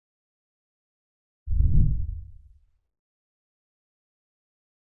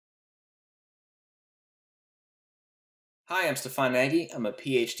Hi, I'm Stefan Nagy. I'm a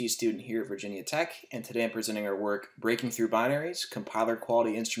PhD student here at Virginia Tech, and today I'm presenting our work, Breaking Through Binaries, Compiler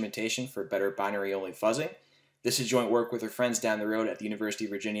Quality Instrumentation for Better Binary-Only Fuzzing. This is joint work with our friends down the road at the University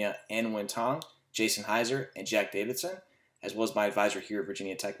of Virginia and Nguyen-Tuong, Jason Heiser, and Jack Davidson, as well as my advisor here at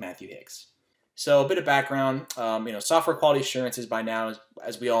Virginia Tech, Matthew Hicks. So a bit of background, software quality assurance is by now,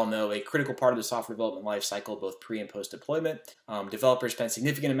 as we all know, a critical part of the software development lifecycle, both pre and post deployment. Developers spend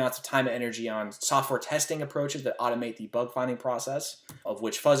significant amounts of time and energy on software testing approaches that automate the bug finding process, of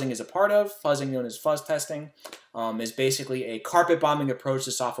which fuzzing is a part of. Fuzzing, known as fuzz testing, is basically a carpet bombing approach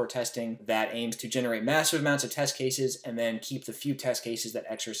to software testing that aims to generate massive amounts of test cases and then keep the few test cases that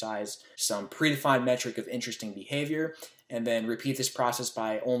exercise some predefined metric of interesting behavior, and then repeat this process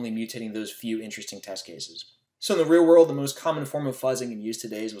by only mutating those few interesting test cases. So in the real world, the most common form of fuzzing in use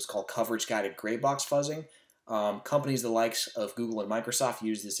today is what's called coverage-guided gray box fuzzing. Companies the likes of Google and Microsoft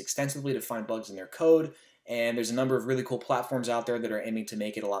use this extensively to find bugs in their code, and there's a number of really cool platforms out there that are aiming to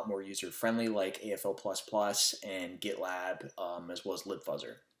make it a lot more user-friendly, like AFL++ and GitLab, as well as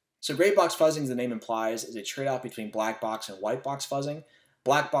libfuzzer. So gray box fuzzing, as the name implies, is a trade-off between black box and white box fuzzing.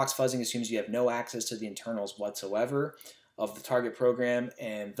 Black box fuzzing assumes you have no access to the internals whatsoever of the target program,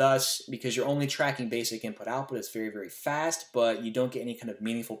 and thus, because you're only tracking basic input-output, it's very, very fast, but you don't get any kind of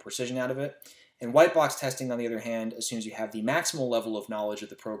meaningful precision out of it. And white box testing, on the other hand, assumes you have the maximal level of knowledge of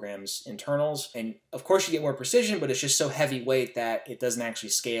the program's internals, and of course you get more precision, but it's just so heavyweight that it doesn't actually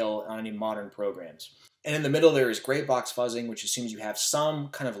scale on any modern programs. And in the middle there is gray box fuzzing, which assumes you have some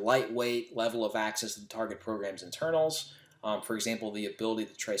kind of lightweight level of access to the target program's internals, for example, the ability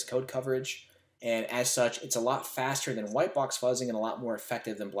to trace code coverage. And as such, it's a lot faster than white box fuzzing and a lot more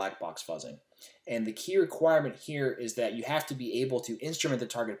effective than black box fuzzing. And the key requirement here is that you have to be able to instrument the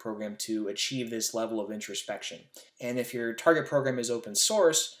target program to achieve this level of introspection. And if your target program is open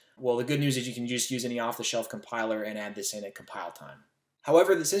source, well, the good news is you can just use any off-the-shelf compiler and add this in at compile time.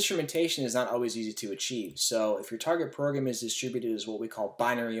 However, this instrumentation is not always easy to achieve. So if your target program is distributed as what we call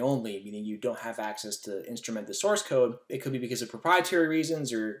binary only, meaning you don't have access to instrument the source code, it could be because of proprietary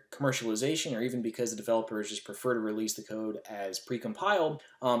reasons or commercialization, or even because the developers just prefer to release the code as pre-compiled,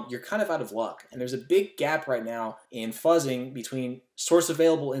 you're kind of out of luck. And there's a big gap right now in fuzzing between source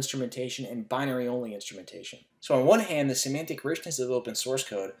available instrumentation and binary only instrumentation. So on one hand, the semantic richness of open source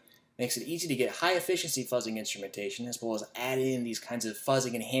code makes it easy to get high efficiency fuzzing instrumentation, as well as add in these kinds of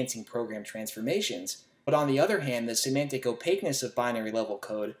fuzzing enhancing program transformations. But on the other hand, the semantic opaqueness of binary level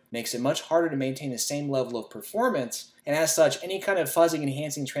code makes it much harder to maintain the same level of performance, and as such, any kind of fuzzing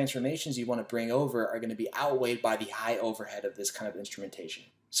enhancing transformations you want to bring over are going to be outweighed by the high overhead of this kind of instrumentation.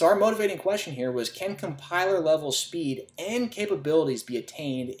 So our motivating question here was, can compiler level speed and capabilities be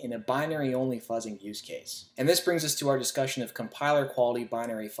attained in a binary only fuzzing use case? And this brings us to our discussion of compiler quality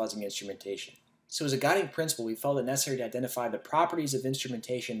binary fuzzing instrumentation. So as a guiding principle, we felt it necessary to identify the properties of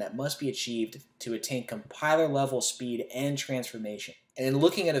instrumentation that must be achieved to attain compiler level speed and transformation. And in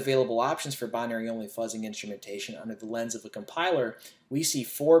looking at available options for binary only fuzzing instrumentation under the lens of a compiler, we see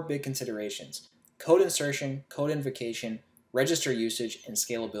four big considerations: code insertion, code invocation, register usage, and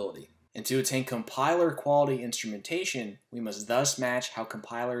scalability. And to attain compiler quality instrumentation, we must thus match how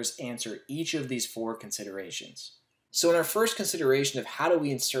compilers answer each of these four considerations. So in our first consideration of how do we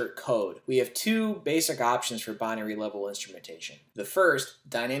insert code, we have two basic options for binary level instrumentation. The first,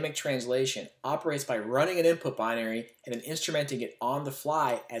 dynamic translation, operates by running an input binary and then instrumenting it on the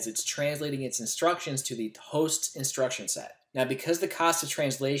fly as it's translating its instructions to the host's instruction set. Now, because the cost of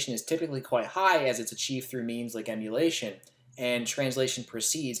translation is typically quite high as it's achieved through means like emulation, and translation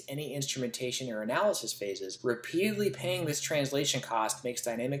precedes any instrumentation or analysis phases, repeatedly paying this translation cost makes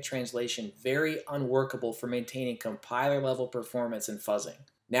dynamic translation very unworkable for maintaining compiler level performance in fuzzing.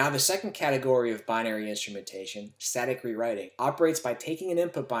 Now, the second category of binary instrumentation, static rewriting, operates by taking an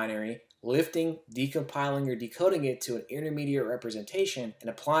input binary, lifting, decompiling, or decoding it to an intermediate representation, and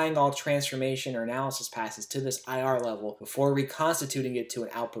applying all transformation or analysis passes to this IR level before reconstituting it to an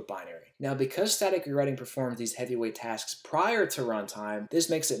output binary. Now, because static rewriting performs these heavyweight tasks prior to runtime, this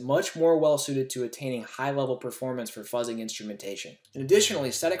makes it much more well-suited to attaining high-level performance for fuzzing instrumentation. And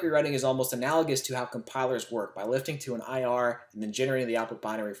additionally, static rewriting is almost analogous to how compilers work, by lifting to an IR and then generating the output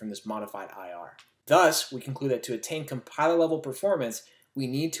binary from this modified IR. Thus, we conclude that to attain compiler-level performance, we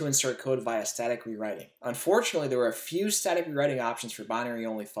need to insert code via static rewriting. Unfortunately, there are a few static rewriting options for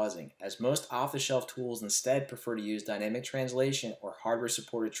binary-only fuzzing, as most off-the-shelf tools instead prefer to use dynamic translation or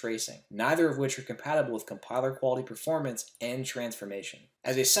hardware-supported tracing, neither of which are compatible with compiler quality performance and transformation.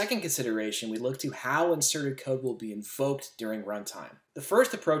 As a second consideration, we look to how inserted code will be invoked during runtime. The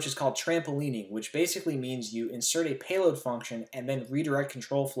first approach is called trampolining, which basically means you insert a payload function and then redirect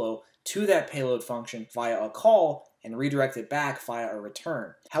control flow to that payload function via a call and redirect it back via a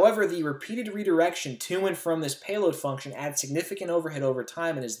return. However, the repeated redirection to and from this payload function adds significant overhead over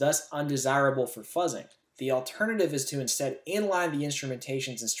time and is thus undesirable for fuzzing. The alternative is to instead inline the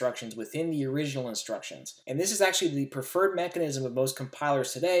instrumentation's instructions within the original instructions. And this is actually the preferred mechanism of most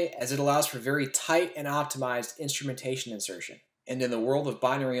compilers today, as it allows for very tight and optimized instrumentation insertion. And in the world of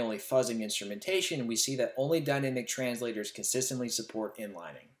binary-only fuzzing instrumentation, we see that only dynamic translators consistently support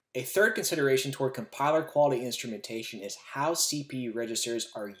inlining. A third consideration toward compiler quality instrumentation is how CPU registers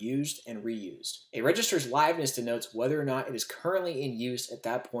are used and reused. A register's liveness denotes whether or not it is currently in use at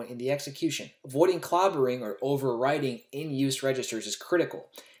that point in the execution. Avoiding clobbering or overwriting in-use registers is critical,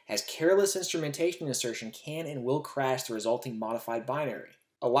 as careless instrumentation insertion can and will crash the resulting modified binary.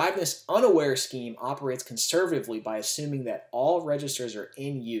 A liveness unaware scheme operates conservatively by assuming that all registers are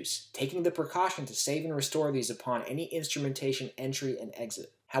in use, taking the precaution to save and restore these upon any instrumentation entry and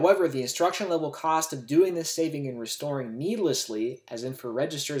exit. However, the instruction level cost of doing this saving and restoring needlessly, as in for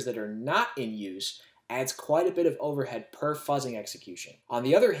registers that are not in use, adds quite a bit of overhead per fuzzing execution. On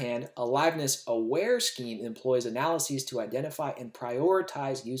the other hand, a liveness-aware scheme employs analyses to identify and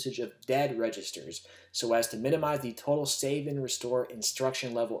prioritize usage of dead registers so as to minimize the total save and restore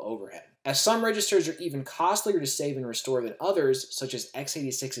instruction level overhead. As some registers are even costlier to save and restore than others, such as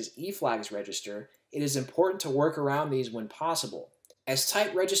x86's eFlags register, it is important to work around these when possible. As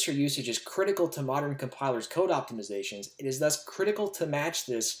tight register usage is critical to modern compilers' code optimizations, it is thus critical to match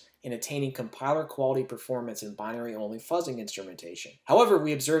this in attaining compiler quality performance in binary-only fuzzing instrumentation. However,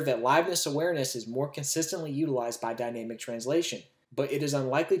 we observe that liveness awareness is more consistently utilized by dynamic translation, but it is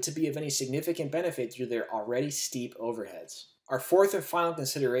unlikely to be of any significant benefit due to their already steep overheads. Our fourth and final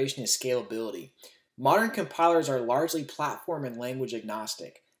consideration is scalability. Modern compilers are largely platform and language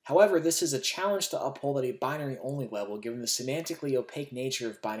agnostic. However, this is a challenge to uphold at a binary-only level given the semantically opaque nature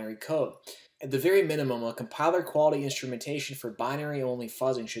of binary code. At the very minimum, a compiler quality instrumentation for binary-only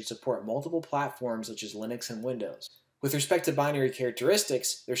fuzzing should support multiple platforms such as Linux and Windows. With respect to binary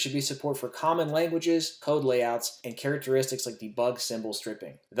characteristics, there should be support for common languages, code layouts, and characteristics like debug symbol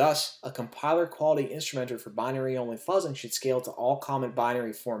stripping. Thus, a compiler quality instrumenter for binary-only fuzzing should scale to all common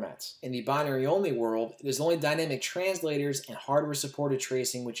binary formats. In the binary-only world, it is only dynamic translators and hardware-supported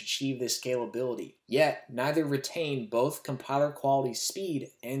tracing which achieve this scalability, yet neither retain both compiler quality speed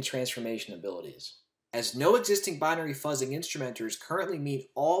and transformation abilities. As no existing binary fuzzing instrumenters currently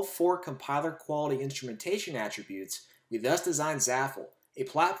meet all four compiler quality instrumentation attributes, we thus designed ZAFL, a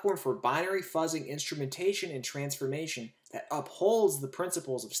platform for binary fuzzing instrumentation and transformation that upholds the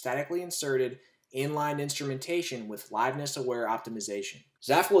principles of statically inserted, inline instrumentation with liveness-aware optimization.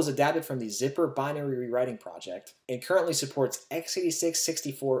 ZAFL is adapted from the Zipper binary rewriting project and currently supports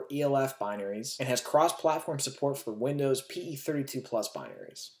x86-64 ELF binaries and has cross-platform support for Windows PE32+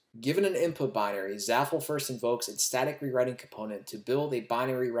 binaries. Given an input binary, ZAFL first invokes its static rewriting component to build a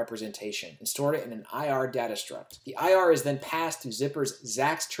binary representation and store it in an IR data struct. The IR is then passed through Zipper's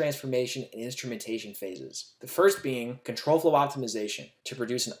ZAX transformation and instrumentation phases, the first being control flow optimization to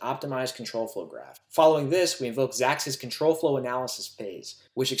produce an optimized control flow graph. Following this, we invoke ZAX's control flow analysis phase,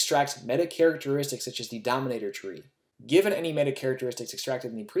 which extracts meta characteristics such as the dominator tree. Given any meta characteristics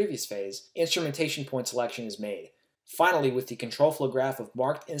extracted in the previous phase, instrumentation point selection is made. Finally, with the control flow graph of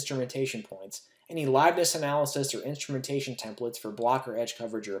marked instrumentation points, any liveness analysis or instrumentation templates for block or edge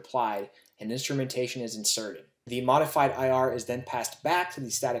coverage are applied, and instrumentation is inserted. The modified IR is then passed back to the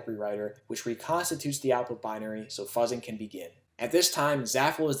static rewriter, which reconstitutes the output binary so fuzzing can begin. At this time,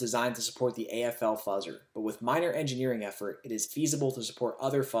 ZAFL is designed to support the AFL fuzzer, but with minor engineering effort, it is feasible to support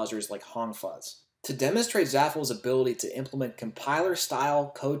other fuzzers like HongFuzz. To demonstrate ZAFL's ability to implement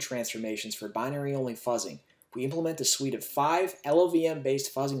compiler-style code transformations for binary-only fuzzing, we implement a suite of 5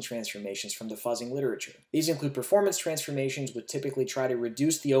 LLVM-based fuzzing transformations from the fuzzing literature. These include performance transformations, which typically try to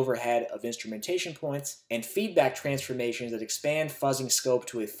reduce the overhead of instrumentation points, and feedback transformations that expand fuzzing scope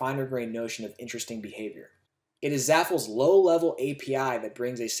to a finer-grained notion of interesting behavior. It is ZAFL's low-level API that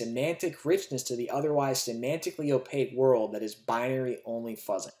brings a semantic richness to the otherwise semantically opaque world that is binary-only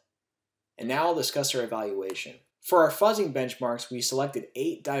fuzzing. And now I'll discuss our evaluation. For our fuzzing benchmarks, we selected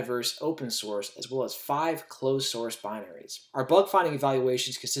 8 diverse open source as well as 5 closed source binaries. Our bug finding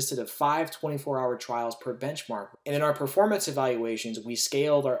evaluations consisted of 5 24-hour trials per benchmark, and in our performance evaluations, we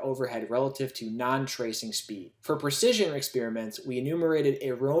scaled our overhead relative to non-tracing speed. For precision experiments, we enumerated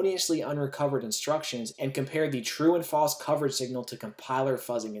erroneously unrecovered instructions and compared the true and false coverage signal to compiler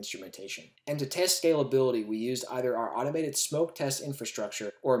fuzzing instrumentation. And to test scalability, we used either our automated smoke test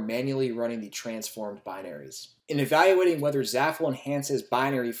infrastructure or manually running the transformed binaries. In evaluating whether ZAFL enhances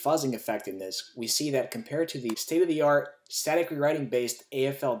binary fuzzing effectiveness, we see that compared to the state-of-the-art static rewriting-based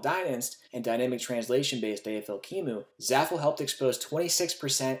AFL-Dyninst and dynamic translation-based AFL-QEMU, ZAFL helped expose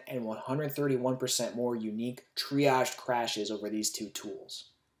 26% and 131% more unique triaged crashes over these two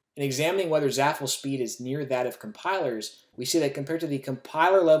tools. In examining whether ZAFL speed is near that of compilers, we see that compared to the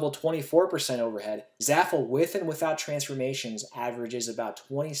compiler level 24% overhead, ZAFL with and without transformations averages about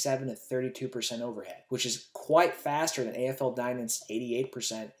 27 to 32% overhead, which is quite faster than AFL-Dyninst's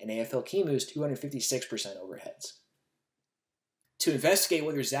 88% and AFL-QEMU's 256% overheads. To investigate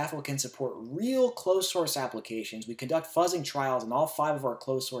whether ZAFL can support real closed-source applications, we conduct fuzzing trials on all 5 of our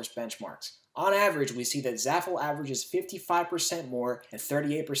closed-source benchmarks. On average, we see that ZAFL averages 55% more and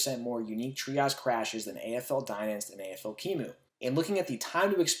 38% more unique triage crashes than AFL-Dyninst and AFL-QEMU. In looking at the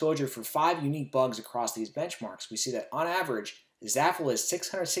time to exposure for 5 unique bugs across these benchmarks, we see that on average, ZAFL is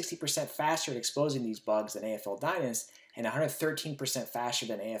 660% faster at exposing these bugs than AFL-Dyninst and 113% faster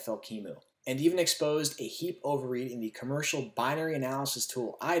than AFL-QEMU, and even exposed a heap overread in the commercial binary analysis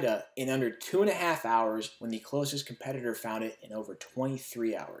tool IDA in under 2.5 hours when the closest competitor found it in over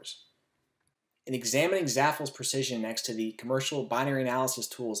 23 hours. In examining ZAFL's precision next to the commercial binary analysis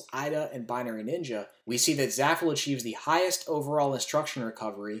tools IDA and Binary Ninja, we see that ZAFL achieves the highest overall instruction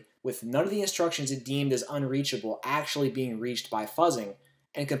recovery, with none of the instructions it deemed as unreachable actually being reached by fuzzing,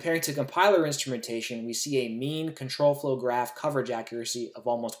 and comparing to compiler instrumentation, we see a mean control flow graph coverage accuracy of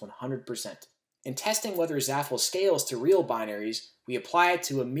almost 100%. In testing whether ZAFL scales to real binaries, we apply it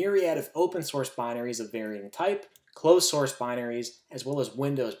to a myriad of open source binaries of varying type, closed source binaries, as well as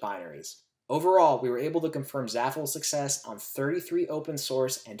Windows binaries. Overall, we were able to confirm ZAFL's success on 33 open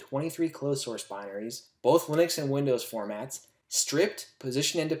source and 23 closed source binaries, both Linux and Windows formats, stripped,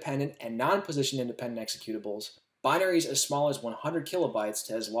 position-independent, and non-position-independent executables, binaries as small as 100 kilobytes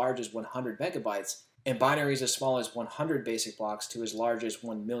to as large as 100 megabytes, and binaries as small as 100 basic blocks to as large as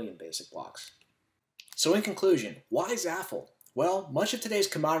 1 million basic blocks. So in conclusion, why ZAFL? Well, much of today's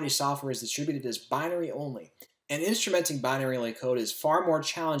commodity software is distributed as binary only, and instrumenting binary-only code is far more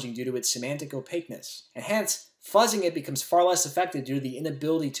challenging due to its semantic opaqueness, and hence, fuzzing it becomes far less effective due to the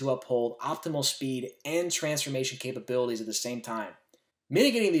inability to uphold optimal speed and transformation capabilities at the same time.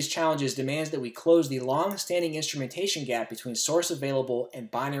 Mitigating these challenges demands that we close the long-standing instrumentation gap between source available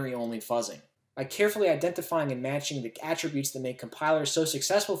and binary-only fuzzing. By carefully identifying and matching the attributes that make compilers so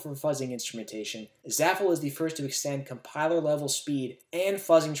successful for fuzzing instrumentation, ZAFL is the first to extend compiler-level speed and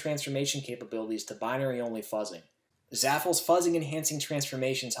fuzzing transformation capabilities to binary-only fuzzing. ZAFL's fuzzing-enhancing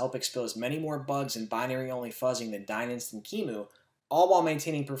transformations help expose many more bugs in binary-only fuzzing than Dyninst and QEMU, all while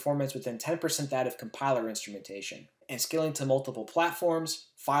maintaining performance within 10% that of compiler instrumentation, and scaling to multiple platforms,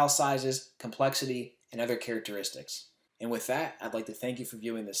 file sizes, complexity, and other characteristics. And with that, I'd like to thank you for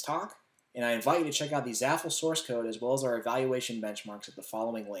viewing this talk, and I invite you to check out the ZAFL source code as well as our evaluation benchmarks at the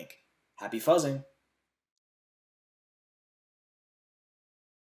following link. Happy fuzzing!